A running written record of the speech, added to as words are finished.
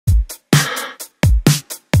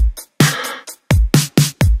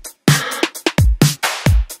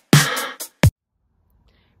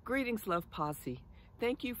Greetings, Love Posse.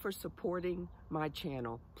 Thank you for supporting my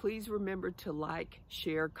channel. Please remember to like,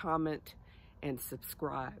 share, comment, and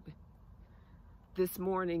subscribe. This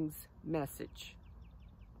morning's message: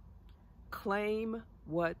 claim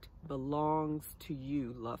what belongs to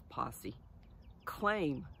you, Love Posse.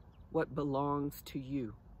 Claim what belongs to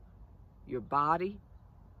you. Your body,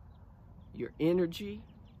 your energy,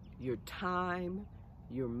 your time,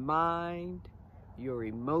 your mind, your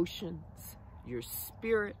emotions, your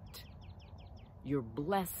spirit, your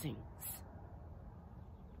blessings.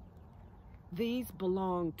 These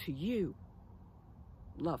belong to you,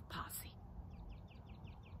 Love Posse.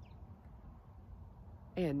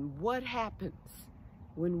 And what happens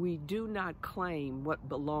when we do not claim what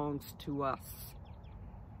belongs to us?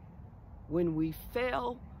 When we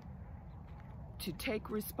fail to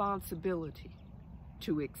take responsibility,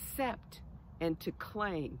 to accept and to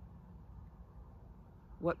claim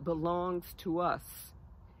what belongs to us,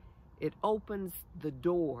 it opens the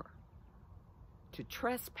door to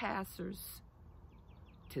trespassers,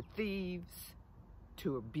 to thieves,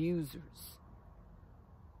 to abusers.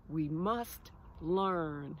 We must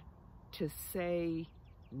learn to say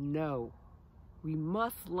no. We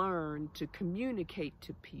must learn to communicate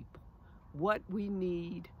to people what we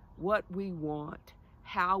need, what we want,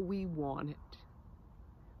 how we want it.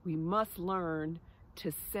 We must learn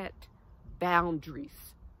to set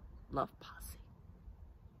boundaries, Love Posse.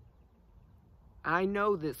 I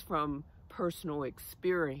know this from personal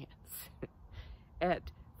experience. At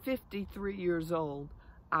 53 years old,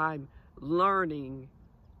 I'm learning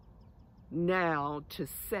now to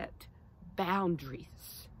set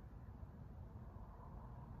boundaries.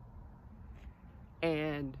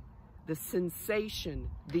 And the sensation,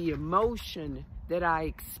 the emotion that I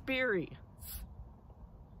experience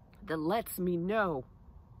that lets me know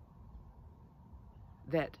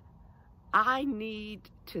that I need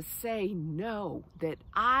to say no, that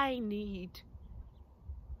I need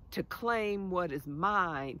to claim what is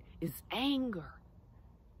mine, is anger.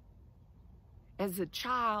 As a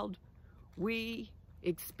child, we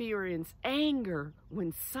experience anger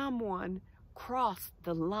when someone crossed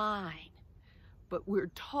the line, but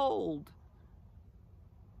we're told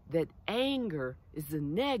that anger is a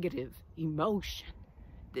negative emotion,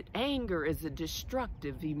 that anger is a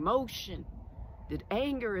destructive emotion, that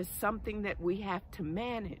anger is something that we have to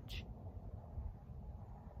manage.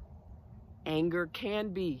 Anger can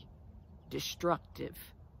be destructive,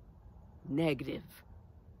 negative,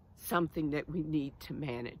 something that we need to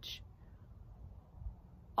manage.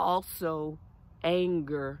 Also,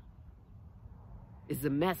 anger is a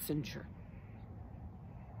messenger.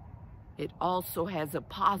 It also has a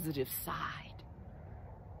positive side.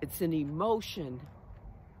 It's an emotion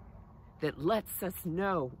that lets us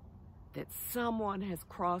know that someone has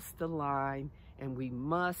crossed the line and we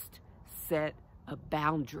must set a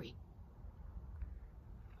boundary.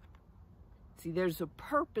 See, there's a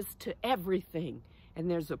purpose to everything,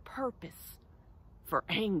 and there's a purpose for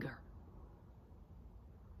anger.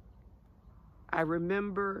 I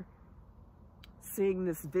remember seeing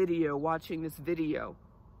this video, watching this video,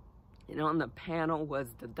 and on the panel was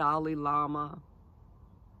the Dalai Lama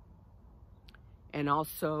and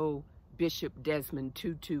also Bishop Desmond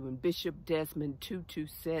Tutu. And Bishop Desmond Tutu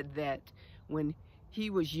said that when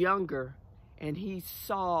he was younger and he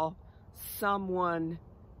saw someone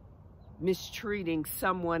mistreating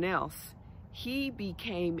someone else, he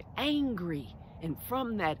became angry. And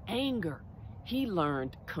from that anger, he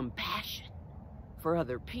learned compassion for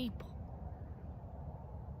other people.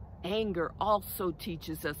 Anger also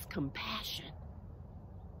teaches us compassion.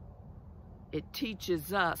 It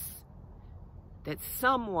teaches us that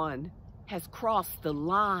someone has crossed the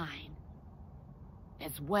line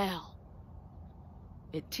as well.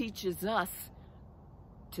 It teaches us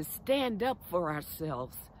to stand up for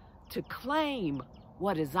ourselves, to claim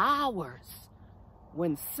what is ours.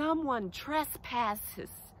 When someone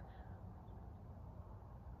trespasses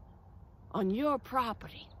on your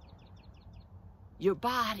property, your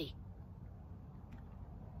body,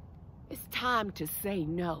 it's time to say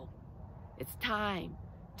no. It's time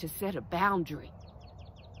to set a boundary.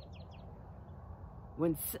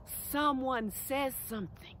 When someone says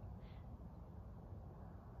something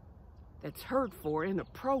that's hurtful or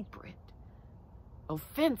inappropriate,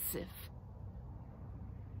 offensive,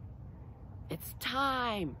 it's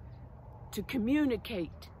time to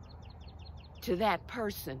communicate to that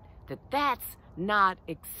person that that's not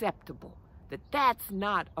acceptable, that that's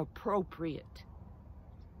not appropriate,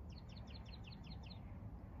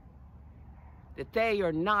 that they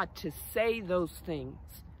are not to say those things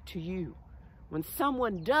to you. When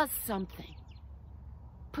someone does something,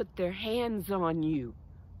 put their hands on you,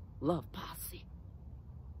 Love Posse.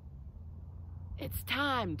 It's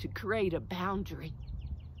time to create a boundary.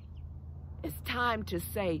 It's time to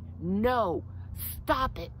say, no,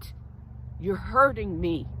 stop it. You're hurting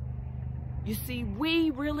me. You see, we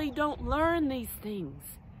really don't learn these things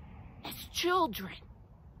as children.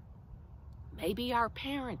 Maybe our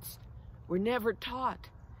parents were never taught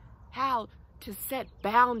how to set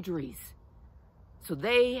boundaries. So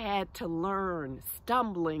they had to learn,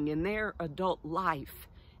 stumbling in their adult life.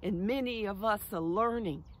 And many of us are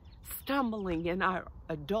learning, stumbling in our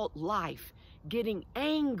adult life, getting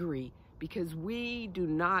angry because we do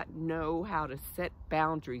not know how to set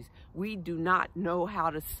boundaries. We do not know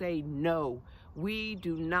how to say no. We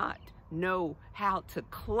do not know how to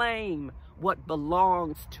claim what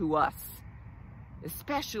belongs to us,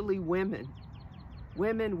 especially women.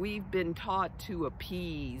 Women, we've been taught to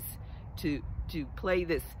appease, to play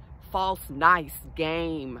this false nice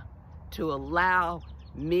game, to allow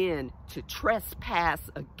men to trespass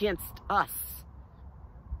against us.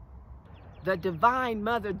 The Divine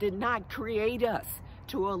Mother did not create us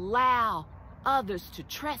to allow others to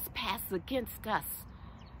trespass against us,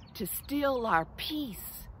 to steal our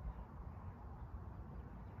peace,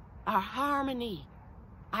 our harmony,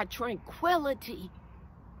 our tranquility,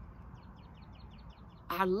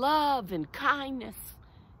 our love and kindness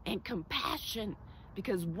and compassion.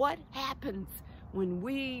 Because what happens when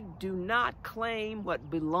we do not claim what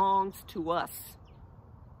belongs to us?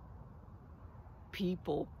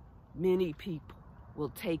 Many people will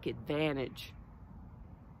take advantage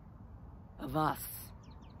of us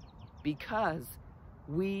because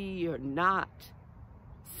we are not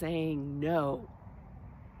saying no.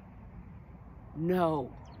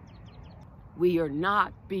 No. We are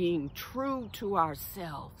not being true to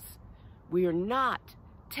ourselves. We are not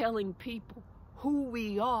telling people who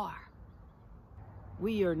we are.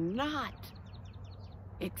 We are not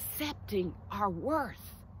accepting our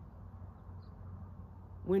worth.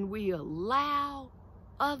 When we allow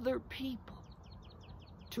other people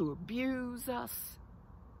to abuse us,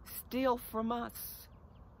 steal from us,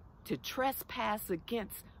 to trespass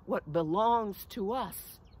against what belongs to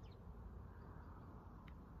us,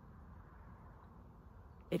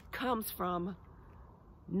 it comes from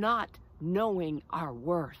not knowing our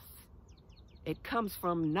worth. It comes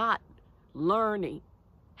from not learning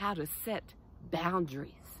how to set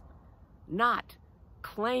boundaries, not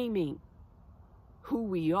claiming who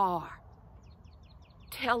we are,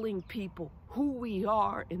 telling people who we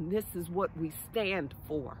are, and this is what we stand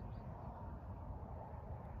for.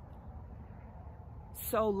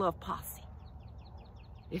 So, Love Posse,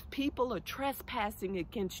 if people are trespassing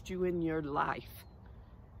against you in your life,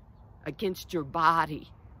 against your body,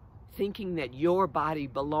 thinking that your body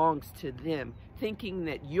belongs to them, thinking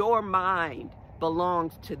that your mind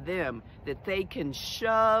belongs to them, that they can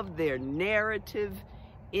shove their narrative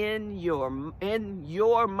in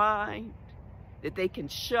your mind, that they can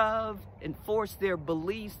shove and force their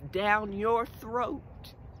beliefs down your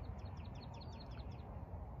throat,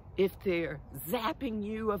 if they're zapping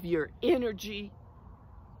you of your energy,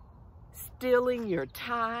 stealing your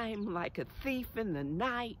time like a thief in the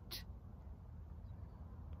night,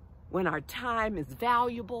 when our time is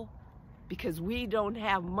valuable, because we don't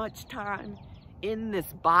have much time in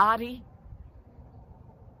this body.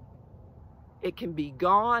 It can be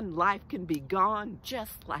gone, life can be gone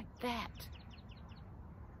just like that.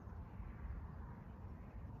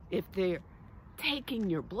 If they're taking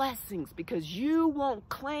your blessings because you won't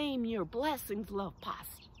claim your blessings, Love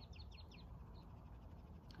Posse.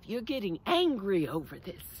 If you're getting angry over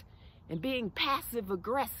this and being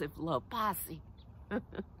passive-aggressive, Love Posse,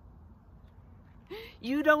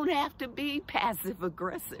 you don't have to be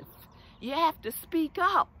passive-aggressive. You have to speak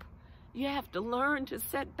up. You have to learn to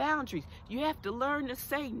set boundaries. You have to learn to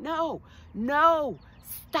say no. No,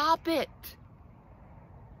 stop it.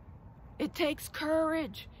 It takes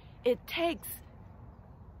courage. It takes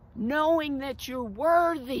knowing that you're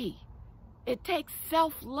worthy. It takes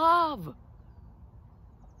self-love.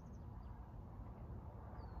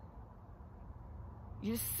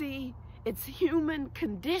 You see, it's human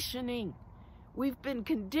conditioning. We've been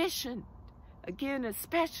conditioned, again,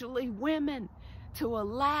 especially women, to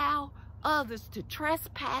allow others to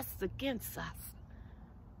trespass against us.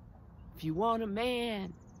 If you want a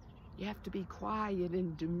man, you have to be quiet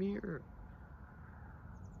and demure.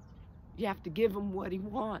 You have to give him what he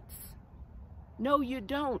wants. No, you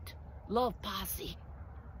don't, Love Posse.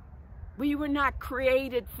 We were not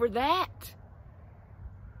created for that.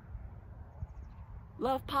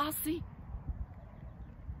 Love Posse,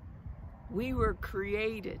 we were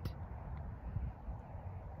created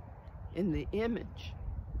in the image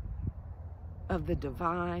of the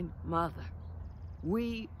Divine Mother.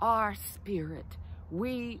 We are spirit.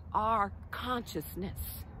 We are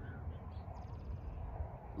consciousness.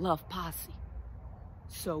 Love Posse.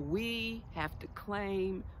 So we have to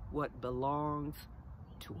claim what belongs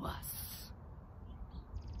to us.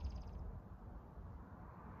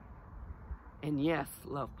 And yes,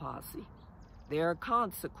 Love Posse, there are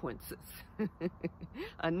consequences.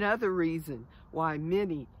 Another reason why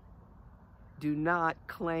many do not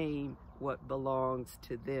claim what belongs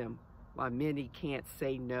to them, why many can't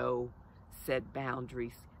say no, set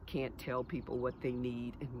boundaries, can't tell people what they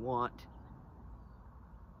need and want.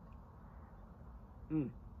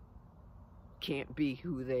 Can't be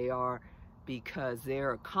who they are because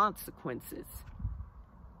there are consequences.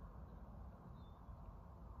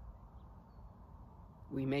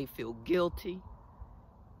 We may feel guilty.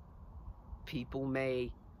 People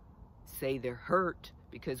may say they're hurt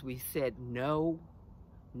because we said no,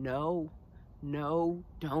 no, no,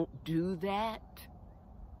 don't do that.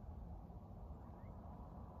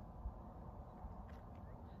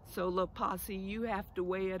 So, Love Posse, you have to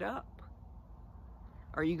weigh it up.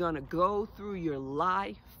 Are you going to go through your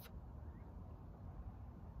life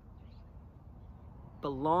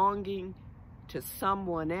belonging to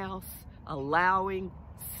someone else, allowing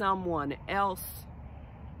someone else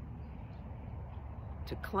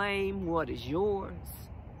to claim what is yours,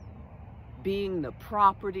 being the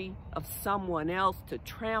property of someone else to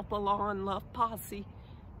trample on, Love Posse,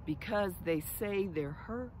 because they say they're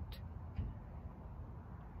hurt?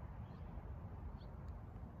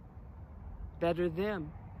 Better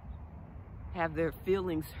them have their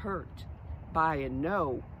feelings hurt by a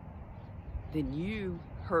no than you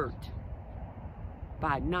hurt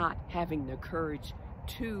by not having the courage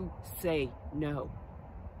to say no.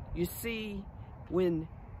 You see, when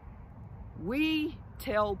we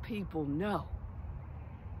tell people no,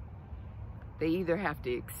 they either have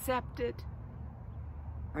to accept it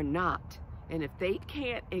or not. And if they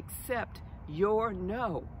can't accept your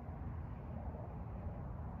no,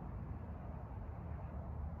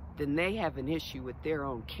 then they have an issue with their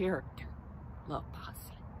own character, Love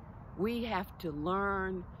Posse. We have to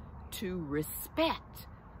learn to respect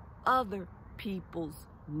other people's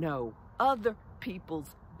no, other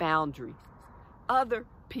people's boundaries, other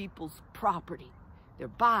people's property, their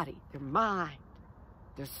body, their mind,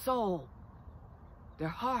 their soul, their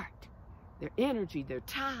heart, their energy, their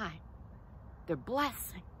time, their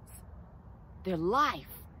blessings, their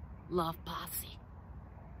life, Love Posse.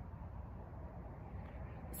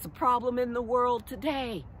 It's a problem in the world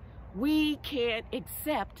today. We can't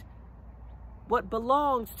accept what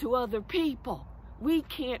belongs to other people. We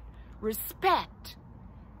can't respect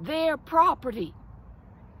their property,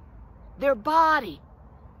 their body,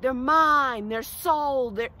 their mind, their soul,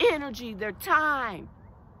 their energy, their time,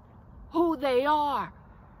 who they are,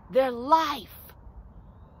 their life,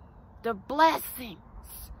 their blessings.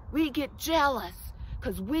 We get jealous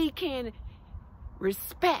because we can't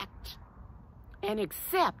respect and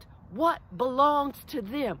accept what belongs to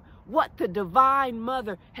them, what the Divine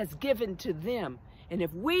Mother has given to them. And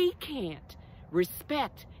if we can't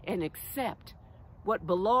respect and accept what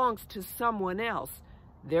belongs to someone else,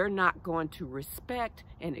 they're not going to respect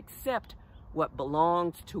and accept what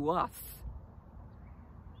belongs to us.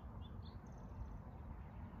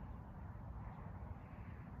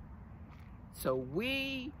 So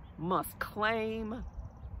we must claim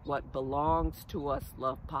what belongs to us,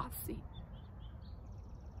 Love Posse.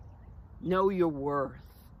 Know your worth.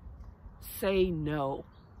 Say no.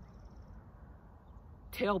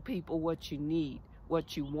 Tell people what you need,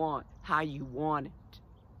 what you want, how you want it.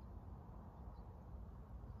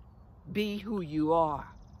 Be who you are.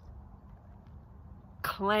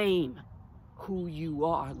 Claim who you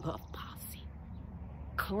are, Love Posse.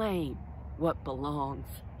 Claim what belongs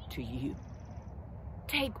to you.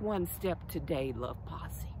 Take one step today, Love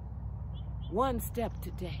Posse. One step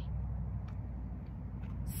today.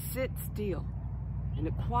 Sit still in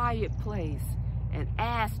a quiet place and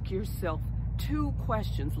ask yourself 2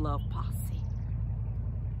 questions, Love Posse.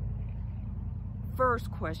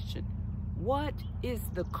 First question, what is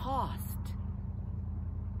the cost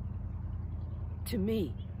to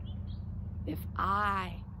me if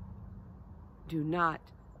I do not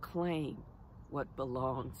claim what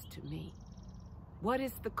belongs to me? What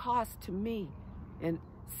is the cost to me? And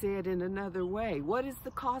said in another way, what is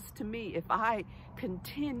the cost to me if I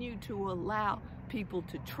continue to allow people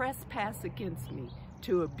to trespass against me,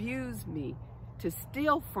 to abuse me, to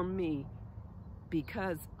steal from me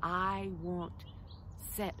because I won't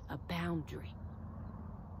set a boundary?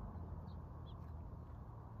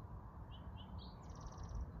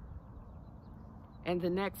 And the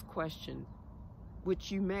next question,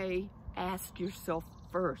 which you may ask yourself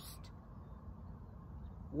first.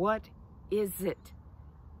 What is it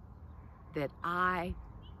that I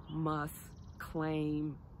must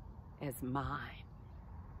claim as mine?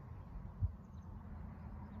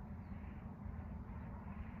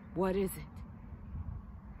 What is it?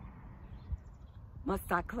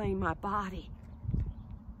 Must I claim my body?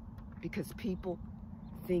 Because people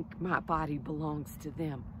think my body belongs to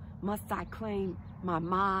them. Must I claim my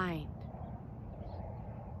mind,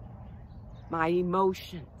 my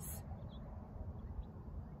emotions,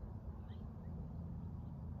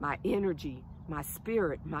 my energy, my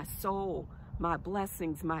spirit, my soul, my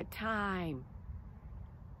blessings, my time?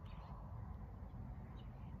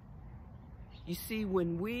 You see,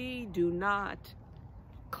 when we do not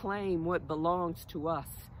claim what belongs to us,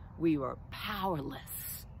 we are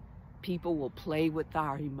powerless. People will play with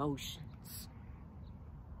our emotions.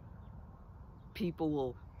 People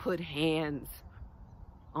will put hands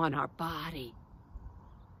on our body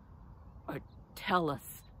or tell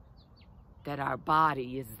us that our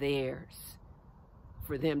body is theirs,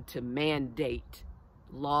 for them to mandate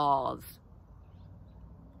laws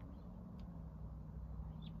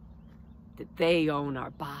that they own our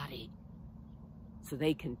body, so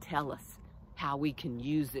they can tell us how we can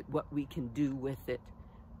use it, what we can do with it.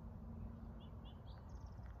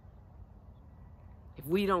 If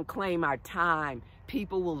we don't claim our time,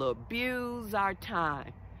 people will abuse our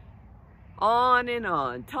time. On and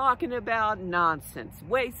on, talking about nonsense,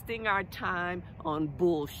 wasting our time on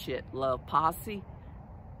bullshit, Love Posse.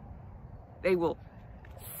 They will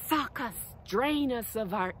suck us, drain us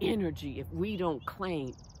of our energy if we don't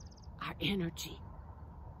claim our energy.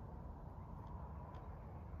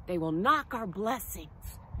 They will knock our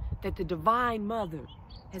blessings that the Divine Mother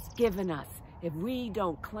has given us if we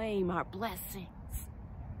don't claim our blessings.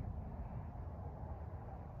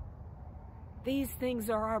 These things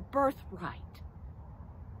are our birthright.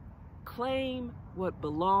 Claim what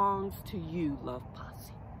belongs to you, Love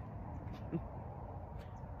Posse.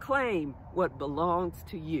 Claim what belongs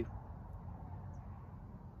to you.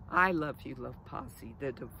 I love you, Love Posse.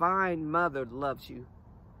 The Divine Mother loves you,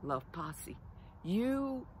 Love Posse.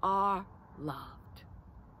 You are loved.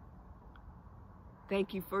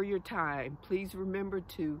 Thank you for your time. Please remember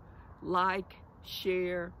to like,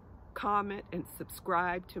 share, comment, and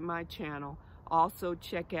subscribe to my channel. Also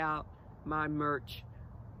check out my merch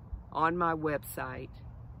on my website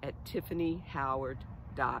at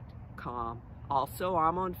tiffanyhoward.com. Also,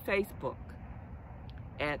 I'm on Facebook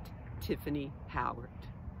at Tyffany Howard.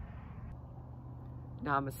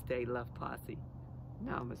 Namaste, Love Posse.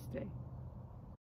 Namaste.